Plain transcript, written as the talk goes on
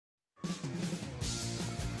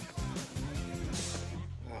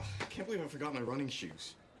believe I forgot my running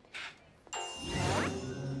shoes.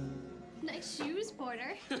 Nice shoes,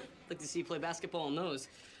 Porter. Like to see you play basketball in those.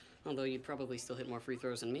 Although you'd probably still hit more free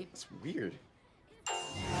throws than me. It's weird.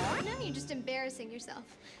 No, you're just embarrassing yourself.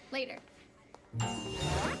 Later.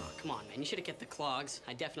 Oh, come on, man. You should have kept the clogs.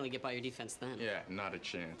 I'd definitely get by your defense then. Yeah, not a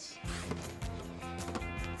chance.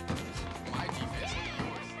 My defense.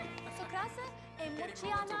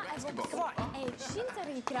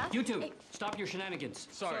 You two, stop your shenanigans.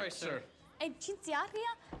 Sorry, sir. I'm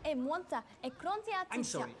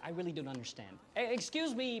sorry, I really don't understand.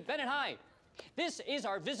 Excuse me, Bennett High. This is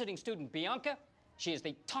our visiting student, Bianca. She is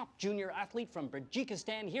the top junior athlete from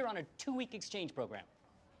Brajikistan here on a 2-week exchange program.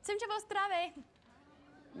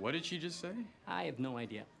 What did she just say? I have no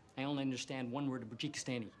idea. I only understand one word of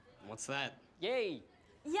Brajikistani. What's that? Yay!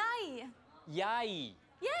 Yay! Yay!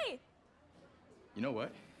 Yay! You know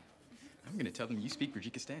what? I'm gonna tell them you speak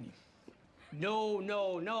Brajikistani. No,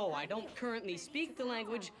 no, no. I don't currently speak the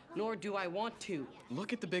language, nor do I want to.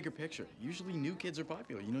 Look at the bigger picture. Usually new kids are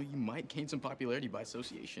popular. You know, you might gain some popularity by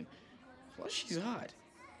association. Plus, she's hot.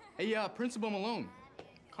 Hey, Principal Malone.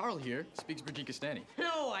 Carl here speaks Brajikistani.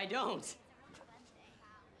 No, I don't.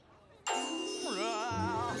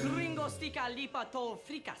 Ringo stika lipa to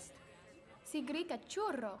frikast. Sigrika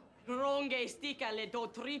churro. Ronge stika le do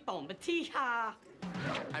tripon batiha.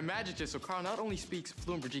 I imagined it, so Carl not only speaks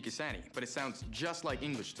fluent Brajikistani, but it sounds just like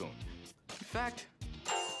English to him. In fact,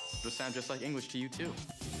 it'll sound just like English to you, too.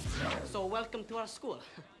 So welcome to our school.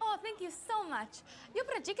 Oh, thank you so much. Your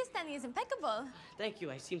Brajikistani is impeccable. Thank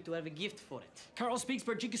you. I seem to have a gift for it. Carl speaks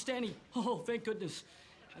Brajikistani. Oh, thank goodness.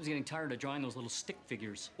 I was getting tired of drawing those little stick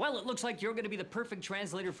figures. Well, it looks like you're going to be the perfect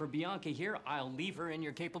translator for Bianca here. I'll leave her in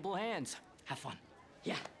your capable hands. Have fun.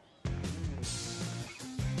 Yeah.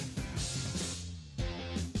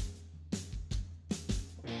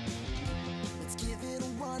 Let's give it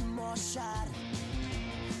one more shot.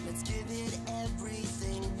 Let's give it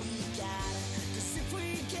everything we got. 'Cause if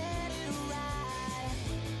we get it right,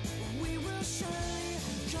 we will surely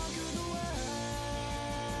conquer the world.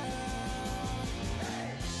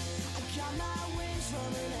 I got my wings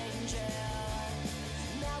from an angel.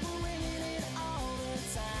 Now we're winging it all the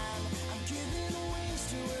time. I'm giving wings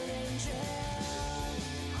to an angel.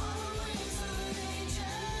 All the wings of an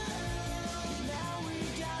angel. Now we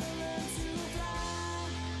gotta learn to fly.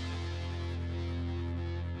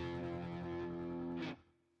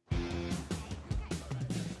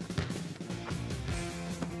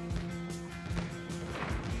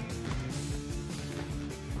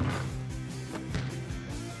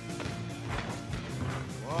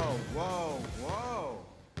 Whoa, whoa, whoa.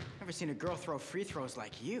 Never seen a girl throw free throws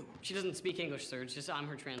like you. She doesn't speak English, Serge. Just I'm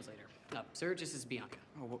her translator. Serge, this is Bianca.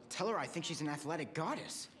 Oh, well, tell her I think she's an athletic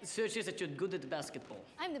goddess. Serge says that you're good at basketball.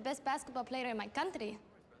 I'm the best basketball player in my country.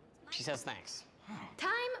 She says thanks.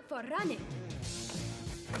 Time for running.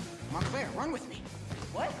 Montclair, run with me.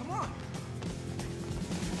 What? Come on.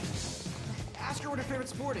 Ask her what her favorite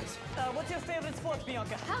sport is. What's your favorite sport,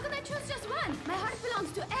 Bianca? How can I choose just one? My heart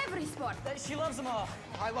belongs to every sport. She loves them all.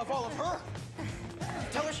 I love all of her.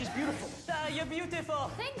 Tell her she's beautiful. You're beautiful.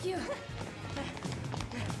 Thank you.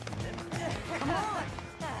 Come on.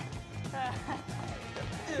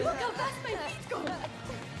 Look how fast my feet go.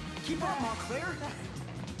 Keep up, Montclair.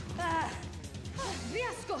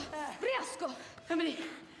 Riasco. Riasco. How many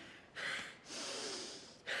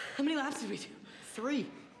laps did we do? 3.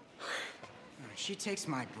 She takes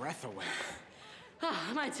my breath away.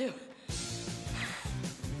 Ah, mine too.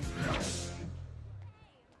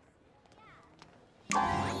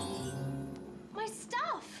 My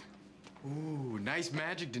stuff. Ooh, nice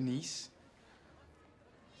magic, Denise.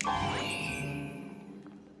 I'm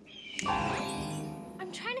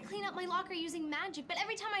trying to clean up my locker using magic, but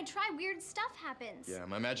every time I try, weird stuff happens. Yeah,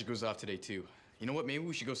 my magic goes off today, too. You know what? Maybe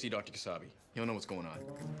we should go see Dr. Cassabi. He'll know what's going on.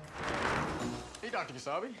 Hey, Dr.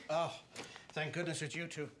 Cassabi. Oh, thank goodness it's you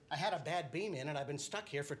two. I had a bad beam in and I've been stuck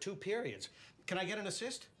here for 2 periods. Can I get an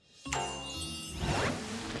assist?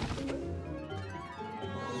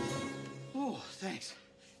 Oh, thanks.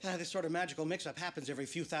 This sort of magical mix-up happens every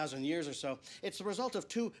few thousand years or so. It's the result of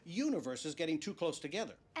 2 universes getting too close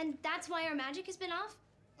together. And that's why our magic has been off?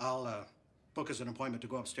 I'll book us an appointment to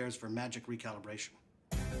go upstairs for magic recalibration.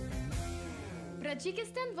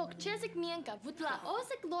 Brajikistan vokchezek mienka vutla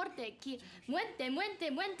osek lorte ki muente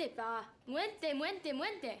pa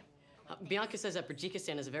muente. Bianca says that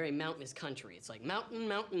Brajikistan is a very mountainous country. It's like mountain,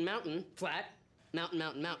 mountain, mountain, flat, mountain,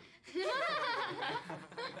 mountain, mountain.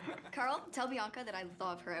 Carl, tell Bianca that I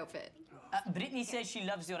love her outfit. Brittany says she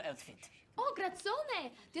loves your outfit. Oh,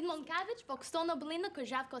 grazzone! Din monkavich vokstono blina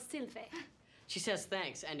kojavko silve. She says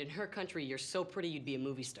thanks, and in her country, you're so pretty you'd be a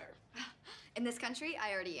movie star. In this country,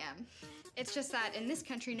 I already am. It's just that in this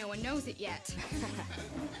country, no one knows it yet.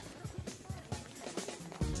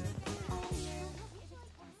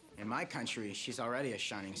 In my country, she's already a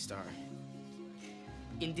shining star.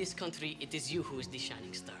 In this country, it is you who is the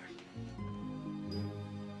shining star.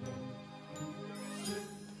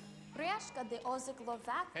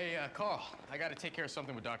 Hey, Carl, I gotta take care of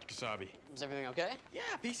something with Dr. Cassabi. Is everything okay? Yeah,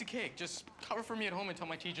 piece of cake. Just cover for me at home and tell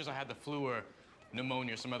my teachers I had the flu or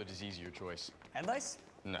pneumonia or some other disease of your choice. Advice?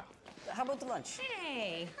 No. How about the lunch?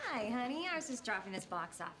 Hey, hi, honey. I was just dropping this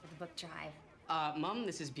box off for the book drive. Mom,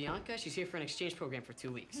 this is Bianca. She's here for an exchange program for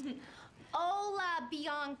 2 weeks. Hola,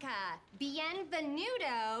 Bianca.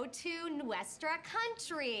 Bienvenido to nuestra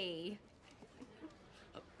country.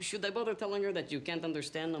 Should I bother telling her that you can't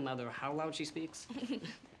understand no matter how loud she speaks?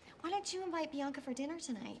 Why don't you invite Bianca for dinner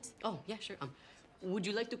tonight? Oh, yeah, sure. Would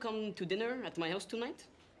you like to come to dinner at my house tonight?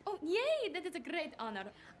 Oh, yay! That is a great honor.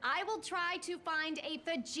 I will try to find a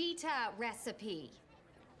fajita recipe.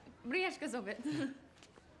 Brajka zove.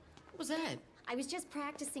 What was that? I was just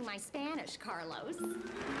practicing my Spanish, Carlos.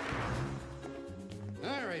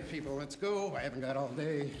 All right, people, let's go. I haven't got all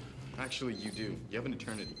day. Actually, you do. You have an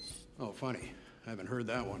eternity. Oh, funny. I haven't heard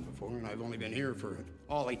that one before, and I've only been here for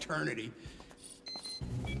all eternity.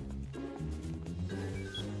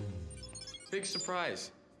 Big surprise.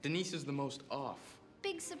 Denise is the most off.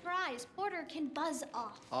 Big surprise. Porter can buzz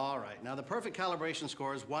off. All right, now the perfect calibration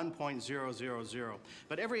score is 1.000,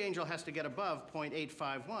 but every angel has to get above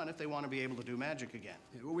 0.851 if they want to be able to do magic again.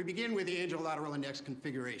 Well, we begin with the angel lateral index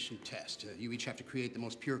configuration test. You each have to create the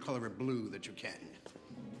most pure color of blue that you can.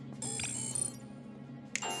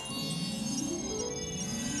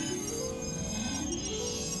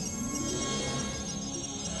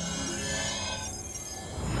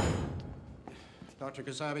 Dr.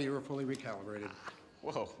 Cassabi, you are fully recalibrated.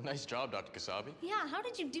 Whoa, nice job, Dr. Cassabi. Yeah, how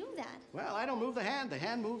did you do that? Well, I don't move the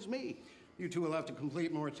hand moves me. You two will have to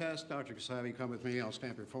complete more tests. Dr. Cassabi, come with me. I'll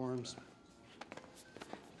stamp your forms.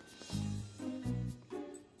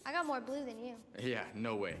 I got more blue than you. Yeah,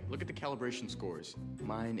 no way. Look at the calibration scores.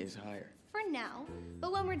 Mine is higher. For now.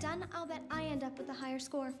 But when we're done, I'll bet I end up with a higher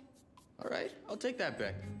score. All right, I'll take that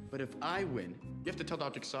bet. But if I win, you have to tell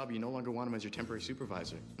Dr. Cassabi you no longer want him as your temporary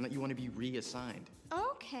supervisor and that you want to be reassigned.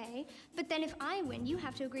 Okay, but then if I win, you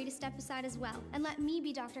have to agree to step aside as well and let me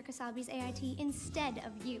be Dr. Cassabi's AIT instead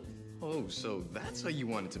of you. Oh, so that's how you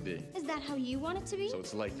want it to be. Is that how you want it to be? So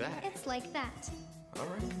it's like that. It's like that. All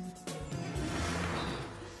right.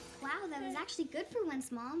 Wow, that was actually good for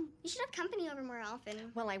once, Mom. You should have company over more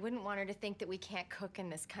often. Well, I wouldn't want her to think that we can't cook in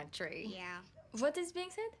this country. Yeah. What is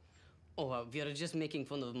being said? Oh, we are just making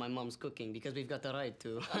fun of my mom's cooking because we've got the right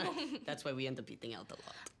to. That's why we end up eating out a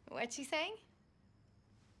lot. What's she saying?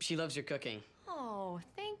 She loves your cooking. Oh,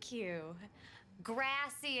 thank you.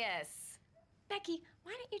 Gracias. Becky,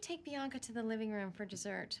 why don't you take Bianca to the living room for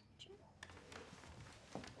dessert?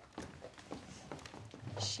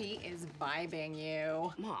 She is vibing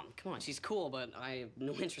you. Mom, come on, she's cool, but I have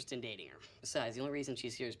no interest in dating her. Besides, the only reason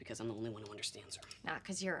she's here is because I'm the only one who understands her. Not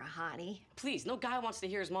because you're a hottie. Please, no guy wants to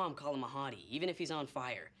hear his mom call him a hottie, even if he's on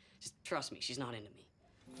fire. Just trust me, she's not into me.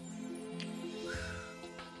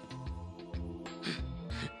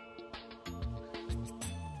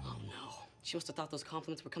 Oh no, she must have thought those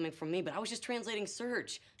compliments were coming from me, but I was just translating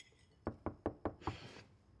Serge.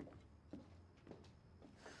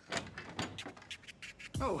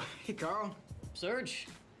 Oh, hey, Carl. Serge,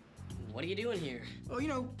 what are you doing here? Oh, you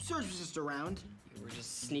know, Serge was just around. You were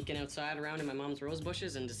just sneaking outside around in my mom's rose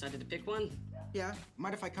bushes and decided to pick one? Yeah,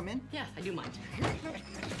 mind if I come in? Yeah, I do mind.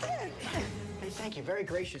 Hey, thank you. Very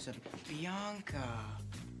gracious of you. Bianca.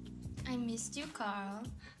 I missed you, Carl.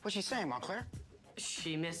 What's she saying, Montclair?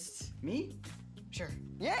 She missed... Me? Sure.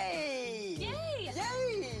 Yay! Yay!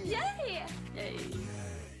 Yay! Yay! Yay.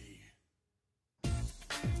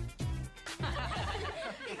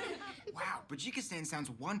 Wow, Brajikistan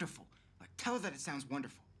sounds wonderful. Tell her that it sounds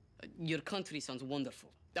wonderful. Your country sounds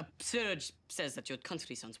wonderful. Serge says that your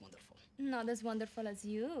country sounds wonderful. Not as wonderful as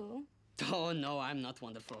you. Oh, no, I'm not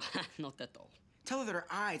wonderful. Not at all. Tell her that her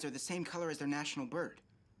eyes are the same color as their national bird.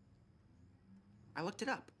 I looked it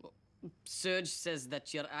up. Well, Serge says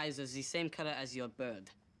that your eyes are the same color as your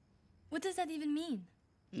bird. What does that even mean?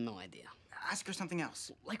 No idea. Ask her something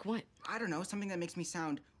else. Like what? I don't know, something that makes me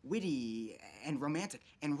sound witty and romantic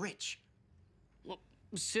and rich. Well,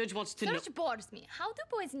 Serge wants to know... Serge bores me. How do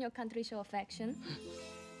boys in your country show affection?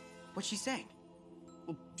 What's she saying?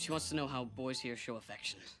 Well, she wants to know how boys here show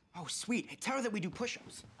affection. Oh, sweet. Hey, tell her that we do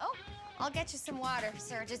push-ups. Oh, I'll get you some water,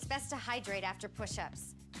 Serge. It's best to hydrate after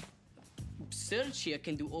push-ups. Serge here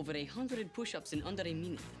can do over 100 push-ups in under a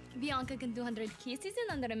minute. Bianca can do 100 kisses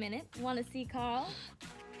in under a minute. Wanna see Carl?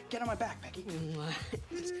 Get on my back, Becky.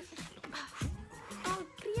 Oh,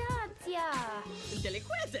 grazie.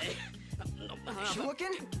 Delinquente. She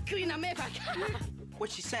looking? Clean me back.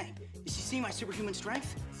 What's she saying? Did she see my superhuman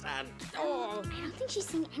strength? Oh, I don't think she's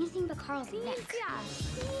seen anything but Carl's neck.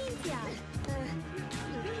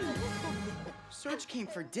 Serge came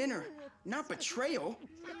for dinner, not betrayal.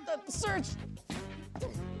 Serge!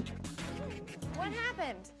 What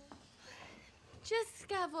happened? Just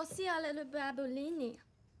você a little babolini.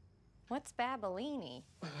 What's Babolini?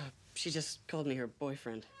 She just called me her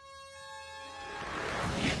boyfriend.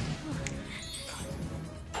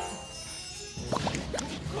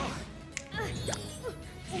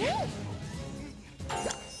 Hey,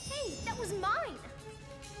 that was mine.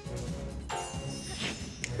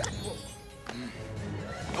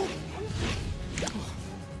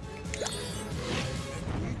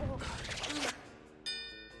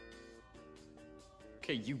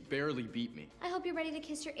 Okay, you barely beat me. I hope you're ready to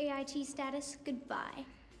kiss your AIT status goodbye.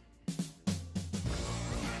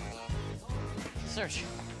 Serge.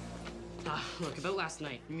 Look, about last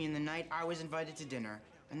night. You mean the night I was invited to dinner,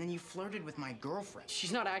 and then you flirted with my girlfriend?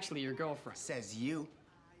 She's not actually your girlfriend. Says you.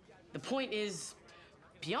 The point is,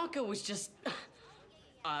 Bianca was just,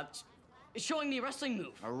 showing me a wrestling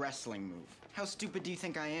move. A wrestling move. How stupid do you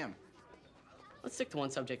think I am? Let's stick to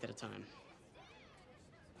one subject at a time.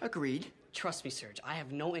 Agreed. Trust me, Serge, I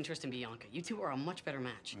have no interest in Bianca. You two are a much better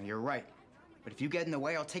match. Well, you're right. But if you get in the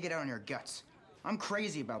way, I'll take it out on your guts. I'm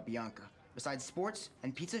crazy about Bianca. Besides sports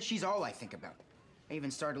and pizza, she's all I think about. I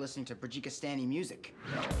even started listening to Brajikistani music.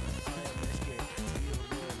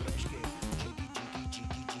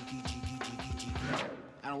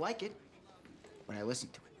 I don't like it, but I listen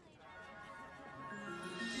to it.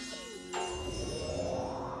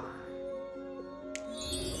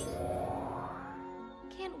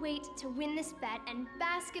 Can't wait to win this bet and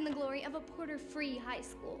bask in the glory of a Porter-free high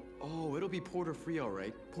school. Oh, it'll be Porter-free, all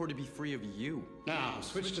right. Porter be free of you. Now,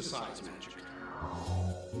 switch to size magic.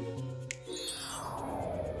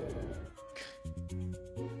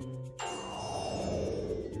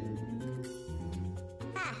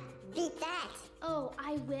 Beat that. Oh,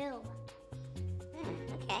 I will.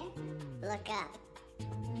 Okay. Look up.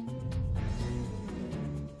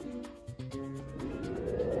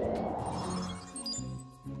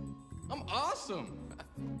 I'm awesome.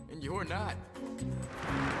 And you're not.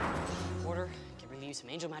 Porter, can really use some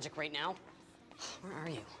angel magic right now. Where are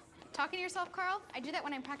you? Talking to yourself, Carl? I do that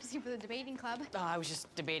when I'm practicing for the debating club. I was just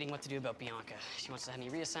debating what to do about Bianca. She wants to have me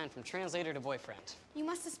reassigned from translator to boyfriend. You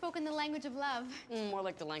must have spoken the language of love. More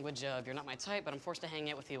like the language of you're not my type, but I'm forced to hang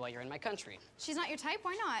out with you while you're in my country. She's not your type?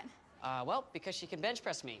 Why not? Well, because she can bench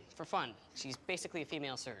press me for fun. She's basically a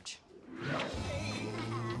female Serge.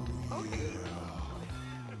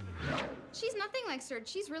 She's nothing like Serge.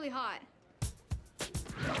 She's really hot.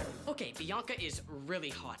 Okay, Bianca is really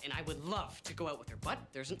hot, and I would love to go out with her, but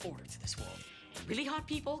there's an order to this world. Really hot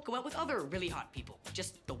people go out with other really hot people,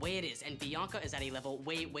 just the way it is, and Bianca is at a level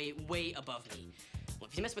way, way, way above me. Well,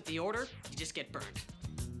 if you mess with the order, you just get burned.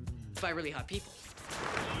 By really hot people.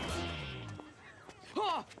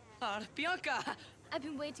 Oh! Bianca! I've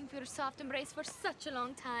been waiting for your soft embrace for such a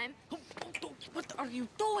long time. What are you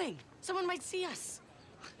doing? Someone might see us.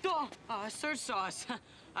 Serge saw us.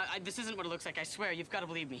 This isn't what it looks like, I swear. You've got to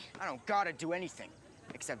believe me. I don't gotta do anything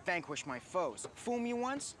except vanquish my foes. Fool me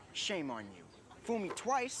once, shame on you. Fool me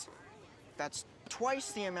twice, that's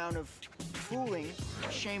twice the amount of fooling.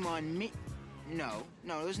 Shame on me. No,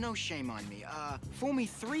 there's no shame on me. Fool me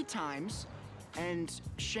 3 times and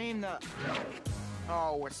shame the...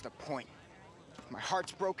 Oh, what's the point? My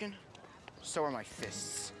heart's broken, so are my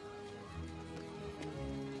fists.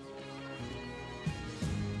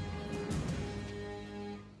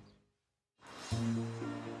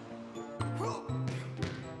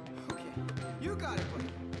 Okay, you got it, buddy.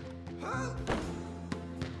 Huh?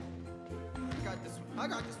 I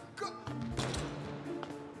got this. Go!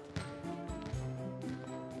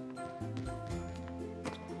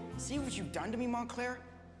 See what you've done to me, Montclair?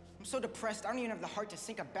 I'm so depressed, I don't even have the heart to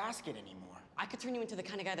sink a basket anymore. I could turn you into the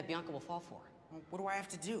kind of guy that Bianca will fall for. Well, what do I have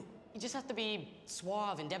to do? You just have to be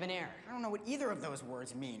suave and debonair. I don't know what either of those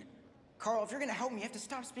words mean. Carl, if you're gonna help me, you have to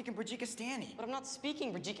stop speaking Brajikistani. But I'm not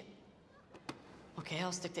speaking Okay,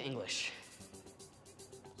 I'll stick to English.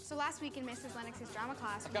 So last week in Mrs. Lennox's drama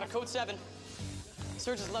class, I've got a code 7.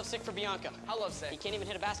 Serge is lovesick for Bianca. How lovesick? He can't even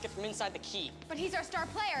hit a basket from inside the key. But he's our star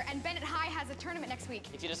player, and Bennett High has a tournament next week.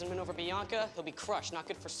 If he doesn't win over Bianca, he'll be crushed. Not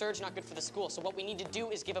good for Serge, not good for the school. So what we need to do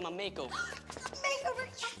is give him a makeover. Makeover,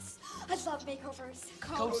 yes! I love makeovers.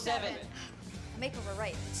 Code 7. Makeover,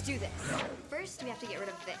 right. Let's do this. First, we have to get rid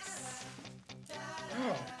of this.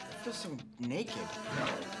 Oh, I feel so naked.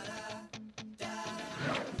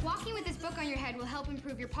 Walking with this book on your head will help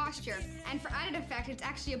improve your posture. And for added effect, it's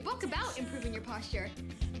actually a book about improving your posture.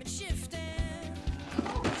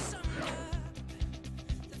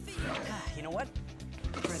 You know what?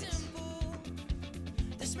 Try this.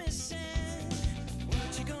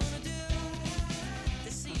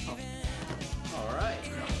 All right.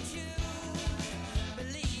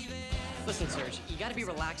 Listen, Serge, you gotta be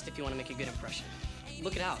relaxed if you want to make a good impression.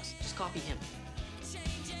 Look at Alex. Just copy him.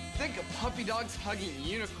 Think of puppy dogs hugging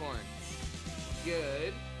unicorns.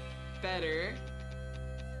 Good, better,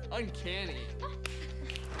 uncanny.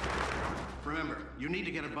 Remember, you need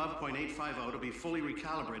to get above .850 to be fully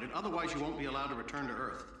recalibrated, otherwise you won't be allowed to return to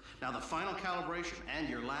Earth. Now, the final calibration and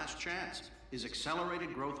your last chance is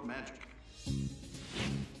accelerated growth magic.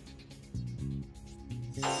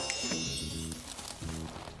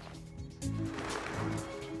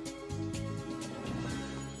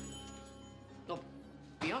 No,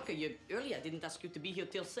 Bianca, earlier I didn't ask you to be here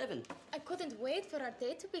till 7. I couldn't wait for our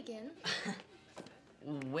date to begin.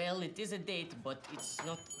 Well, it is a date, but it's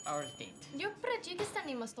not our date. Your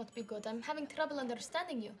Brajikistani must not be good. I'm having trouble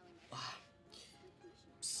understanding you.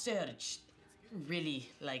 Serge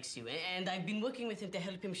really likes you, and I've been working with him to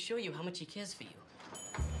help him show you how much he cares for you.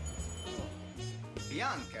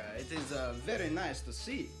 Bianca, it is very nice to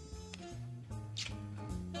see.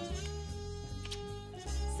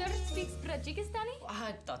 Serge speaks Brajikistani?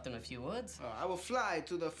 I taught him a few words. I will fly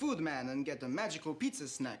to the food man and get the magical pizza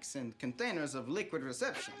snacks and containers of liquid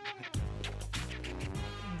reception.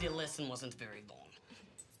 The lesson wasn't very long.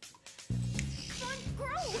 Son,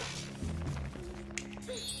 grow!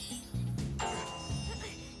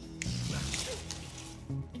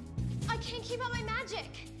 I can't keep up my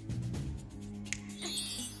magic.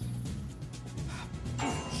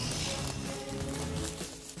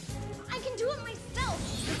 I can do it myself.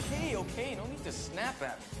 Okay, no need to snap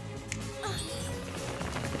at me.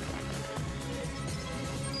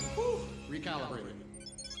 Recalibrated.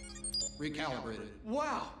 Recalibrated.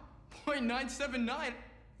 Wow, .979.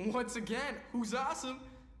 Once again, who's awesome?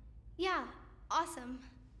 Yeah, awesome.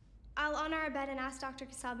 I'll honor our bet and ask Dr.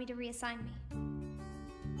 Cassabi to reassign me.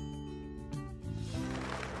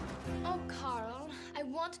 Oh, Carl, I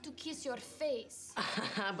want to kiss your face.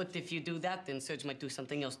 But if you do that, then Serge might do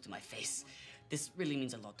something else to my face. This really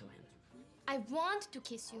means a lot to him. I want to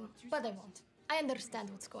kiss you, but I won't. I understand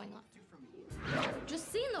what's going on.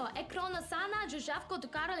 Jusino, ekrona sana, jujavko to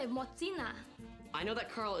Karol e mocina. I know that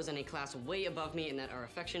Carl is in a class way above me and that our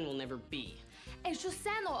affection will never be. E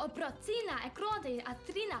juseno, oprocina, ekrode,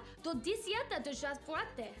 atrina, do disieta de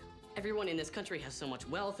jaspuate. Everyone in this country has so much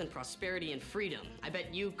wealth and prosperity and freedom. I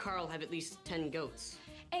bet you, Carl, have at least 10 goats.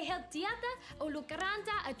 E heltiata, o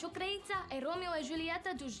lucaranta, a chocreita, e Romeo e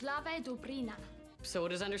Julieta do jlave do prina. So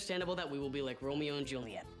it is understandable that we will be like Romeo and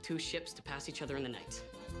Juliet, 2 ships to pass each other in the night.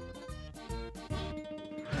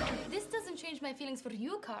 This doesn't change my feelings for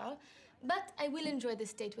you, Carl, but I will enjoy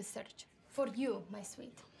this date with Serge. For you, my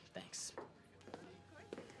sweet. Thanks.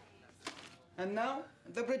 And now,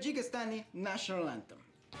 the Brajikistani national anthem.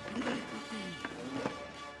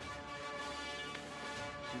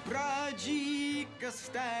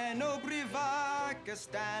 Brajikistano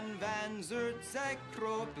Brivakistan van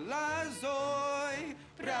Zurtzekrok Lazoi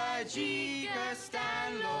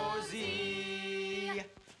Brajikistan Lozi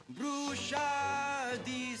Brusha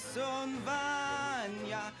di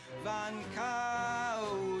Sonvanya van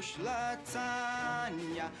Kaush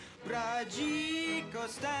Latanya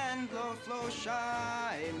Brajikistan lo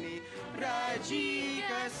floshaimi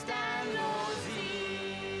Brajikistan Lozi.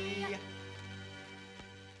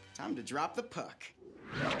 Time to drop the puck.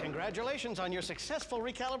 Congratulations on your successful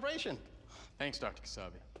recalibration. Thanks, Dr.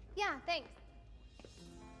 Cassabi. Yeah, thanks.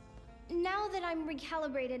 Now that I'm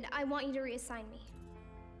recalibrated, I want you to reassign me.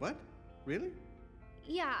 What? Really?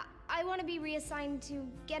 Yeah, I want to be reassigned to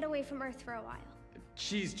get away from Earth for a while.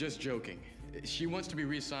 She's just joking. She wants to be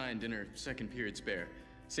reassigned in her second period spare.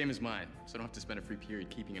 Same as mine, so I don't have to spend a free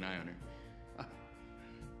period keeping an eye on her.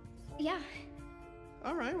 Yeah.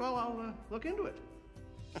 All right, well, I'll look into it.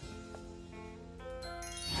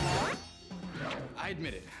 I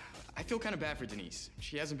admit it. I feel kind of bad for Denise.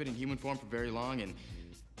 She hasn't been in human form for very long, and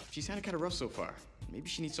she's sounded kind of rough so far. Maybe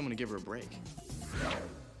she needs someone to give her a break.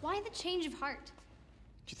 Why the change of heart?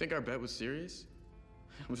 Do you think our bet was serious?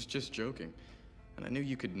 I was just joking. and I knew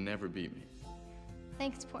you could never beat me.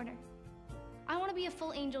 Thanks, Porter. I want to be a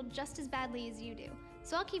full angel just as badly as you do,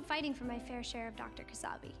 so I'll keep fighting for my fair share of Dr.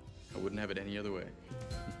 Cassabi. I wouldn't have it any other way.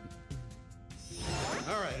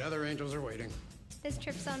 All right, other angels are waiting. This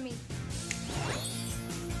trip's on me.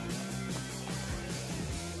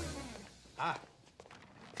 Ah,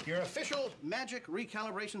 your official magic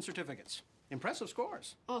recalibration certificates. Impressive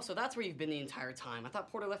scores. Oh, so that's where you've been the entire time. I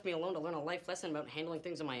thought Porter left me alone to learn a life lesson about handling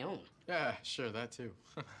things on my own. Yeah, sure, that too.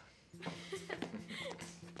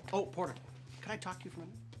 Oh, Porter, can I talk to you for a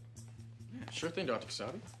minute? Yeah, sure thing, Dr.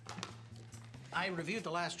 Cassabi. I reviewed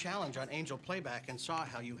the last challenge on Angel Playback and saw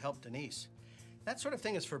how you helped Denise. That sort of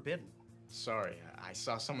thing is forbidden. Sorry, I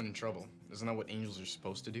saw someone in trouble. Isn't that what angels are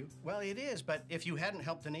supposed to do? Well, it is, but if you hadn't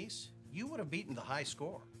helped Denise, you would have beaten the high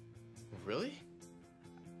score. Really?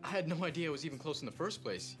 I had no idea it was even close in the first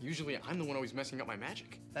place. Usually, I'm the one always messing up my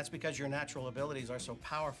magic. That's because your natural abilities are so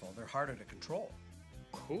powerful, they're harder to control.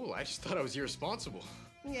 Cool, I just thought I was irresponsible.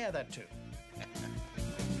 Yeah, that too.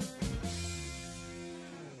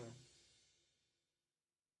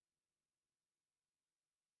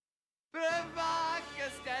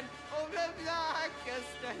 Brajikistani, oh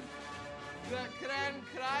Brajikistani. The Kran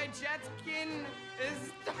Krajetkin is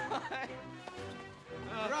time.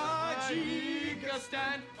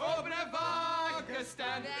 Brajikistani, oh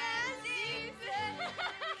Brajikistani.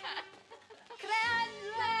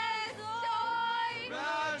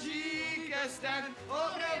 Brajikistani,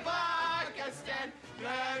 oh Brajikistani.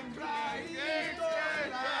 Kran Krajetkin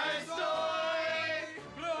is time.